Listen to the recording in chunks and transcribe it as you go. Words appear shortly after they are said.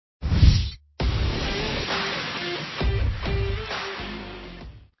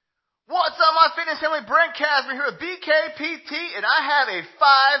fitness family? Brent Casper here with BKPT, and I have a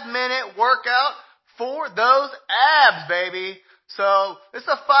 5-minute workout for those abs, baby. So this is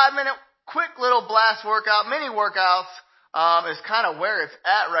a 5-minute quick little blast workout, mini workouts. Is kind of where it's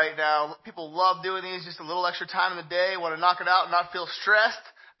at right now. People love doing these, just a little extra time in the day, want to knock it out and not feel stressed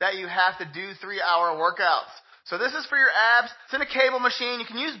that you have to do 3-hour workouts. So this is for your abs. It's in a cable machine. You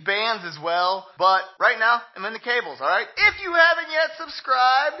can use bands as well, but right now I'm in the cables, all right? If you haven't yet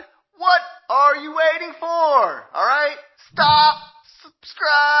subscribed, what are you waiting for? All right? Stop,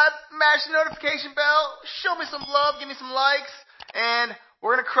 subscribe, mash the notification bell, show me some love, give me some likes, and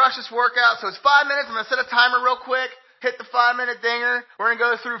we're going to crush this workout. So it's 5 minutes. I'm going to set a timer real quick. Hit the 5-minute dinger. We're going to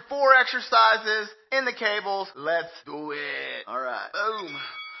go through 4 exercises in the cables. Let's do it. All right. Boom.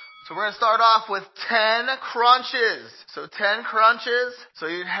 So we're going to start off with 10 crunches. So 10 crunches. So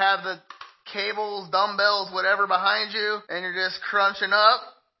you have the cables, dumbbells, whatever behind you, and you're just crunching up.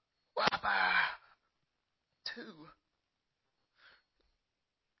 2,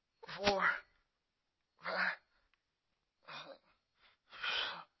 4, 5,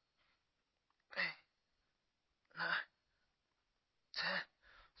 8, 9, 10.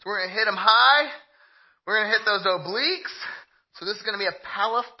 So we're going to hit them high. We're going to hit those obliques. So this is going to be a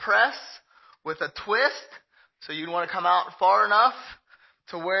Pallof press with a twist. So you'd want to come out far enough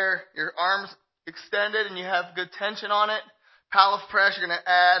to where your arms extended and you have good tension on it. Pallof press, you're going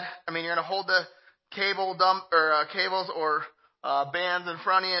to hold the cables or bands in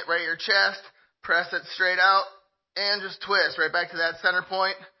front of you right at your chest. Press it straight out and just twist right back to that center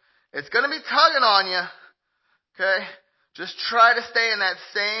point. It's going to be tugging on you. Okay? Just try to stay in that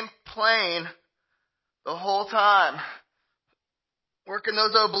same plane the whole time. Working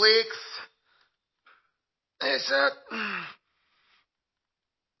those obliques. Hey, set.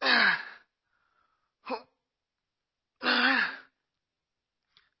 9,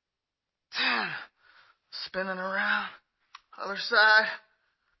 10. Spinning around. Other side.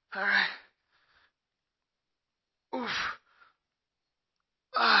 All right. Oof.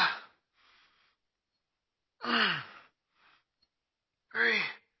 3,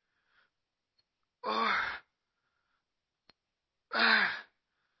 4, 5,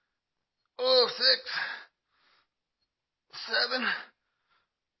 6, 7,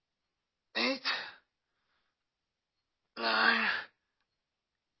 8, 9,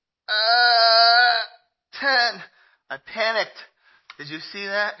 10. I panicked. Did you see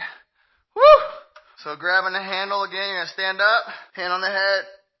that? Woo! So grabbing the handle again, you're going to stand up, hand on the head.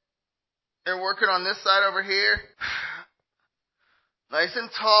 You're working on this side over here. Nice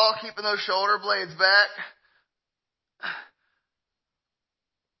and tall, keeping those shoulder blades back.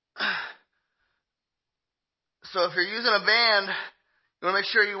 So if you're using a band, you want to make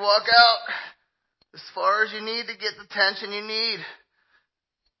sure you walk out as far as you need to get the tension you need.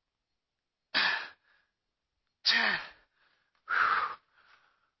 10.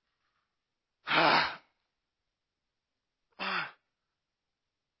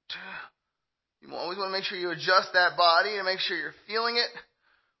 You always want to make sure you adjust that body and make sure you're feeling it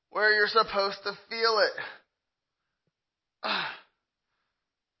where you're supposed to feel it.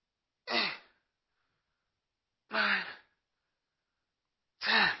 9,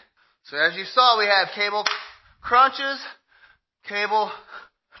 10. So as you saw, we have cable crunches, cable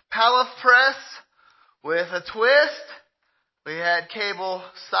Pallof press with a twist. We had cable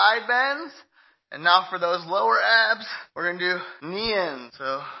side bends. And now for those lower abs, we're going to do knee-ins.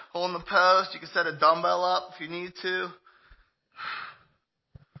 So holding the post, you can set a dumbbell up if you need to.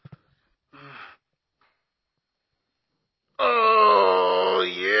 Oh,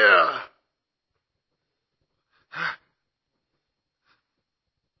 yeah.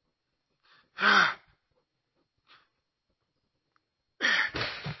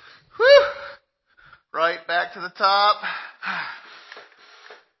 Whew. Right back to the top.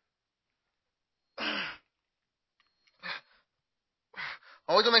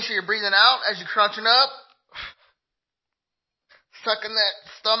 Always want to make sure you're breathing out as you're crunching up. Sucking that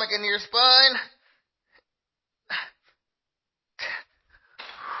stomach into your spine.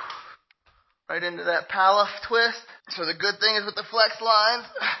 Right into that Pallof twist. So the good thing is with the flex lines,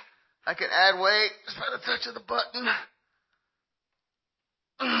 I can add weight just by the touch of the button.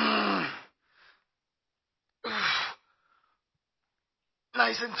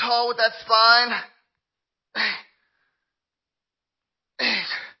 Nice and tall with that spine. 8,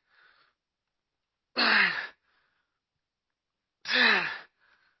 9, 10.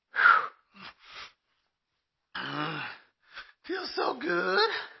 Feels so good.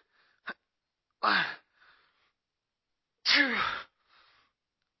 1, 2,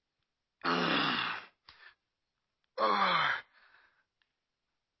 4,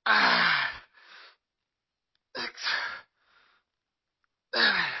 5,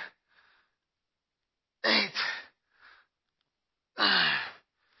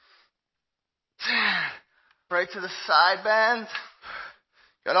 right to the side bends.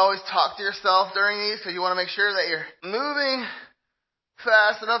 You gotta always talk to yourself during these because you want to make sure that you're moving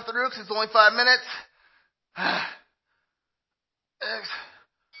fast enough through because it's only 5 minutes.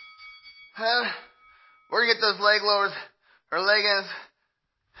 We're gonna get those leg lowers or leg ins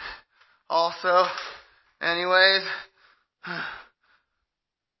also. Anyways.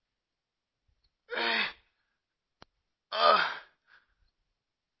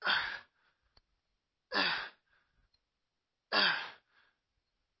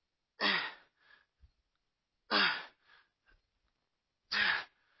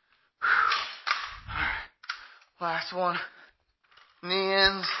 Last one. Knee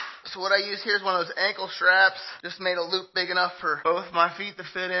ins. So what I use here is one of those ankle straps. Just made a loop big enough for both my feet to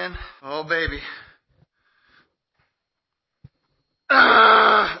fit in. Oh, baby.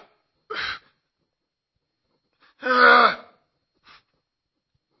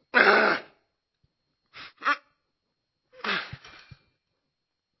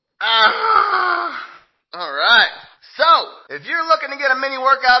 All right. So, if you're looking to get a mini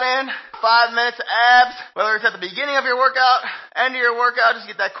workout in, 5 minutes of abs, whether it's at the beginning of your workout, end of your workout, just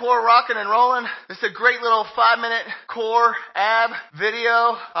get that core rocking and rolling. This is a great little 5-minute core ab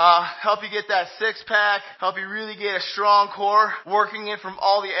video. Help you get that six pack, help you really get a strong core, working it from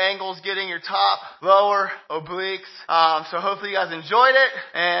all the angles, getting your top, lower, obliques. So hopefully you guys enjoyed it.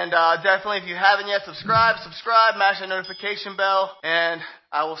 And definitely if you haven't yet, subscribe, mash that notification bell, and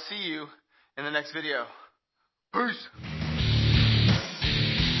I will see you in the next video. Peace.